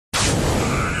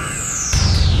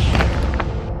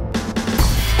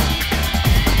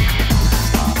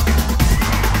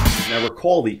Now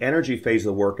recall, the energy phase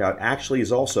of the workout actually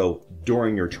is also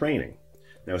during your training.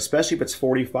 Now, especially if it's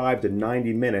 45 to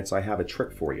 90 minutes, I have a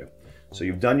trick for you. So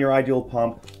you've done your ideal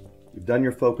pump, you've done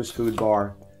your focus food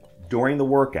bar. During the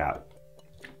workout,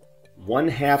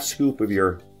 1/2 scoop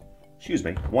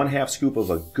of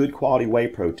a good quality whey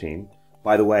protein.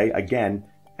 By the way, again,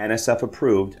 NSF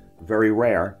approved, very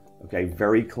rare, okay,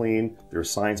 very clean,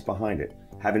 there's science behind it.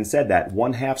 Having said that,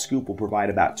 1/2 scoop will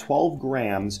provide about 12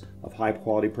 grams of high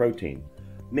quality protein.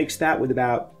 Mix that with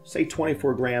about, say,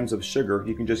 24 grams of sugar.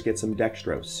 You can just get some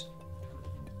dextrose.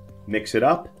 Mix it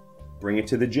up, bring it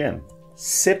to the gym.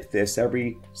 Sip this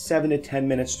every 7 to 10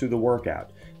 minutes through the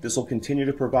workout. This will continue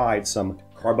to provide some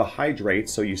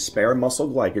carbohydrates so you spare muscle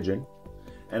glycogen.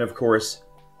 And of course,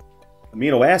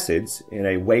 amino acids in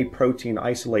a whey protein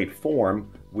isolate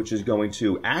form, which is going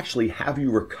to actually have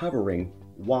you recovering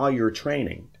while you're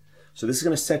training. So this is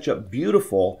going to set you up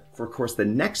beautiful for, of course, the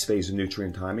next phase of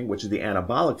nutrient timing, which is the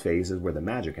anabolic phase, is where the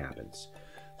magic happens.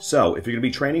 So if you're going to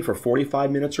be training for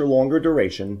 45 minutes or longer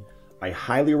duration, I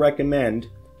highly recommend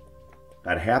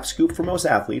about 1/2 scoop for most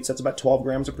athletes. That's about 12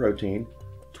 grams of protein,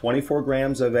 24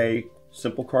 grams of a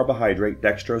simple carbohydrate.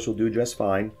 Dextrose will do just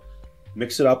fine.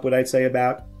 Mix it up with, I'd say,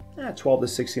 about 12 to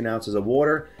 16 ounces of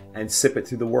water and sip it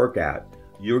through the workout.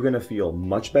 You're going to feel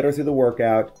much better through the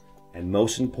workout. And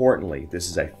most importantly, this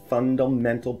is a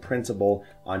fundamental principle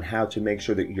on how to make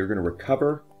sure that you're going to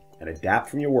recover and adapt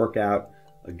from your workout.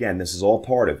 Again, this is all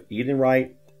part of eating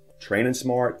right, training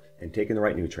smart, and taking the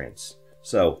right nutrients.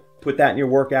 So put that in your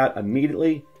workout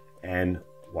immediately and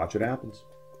watch what happens.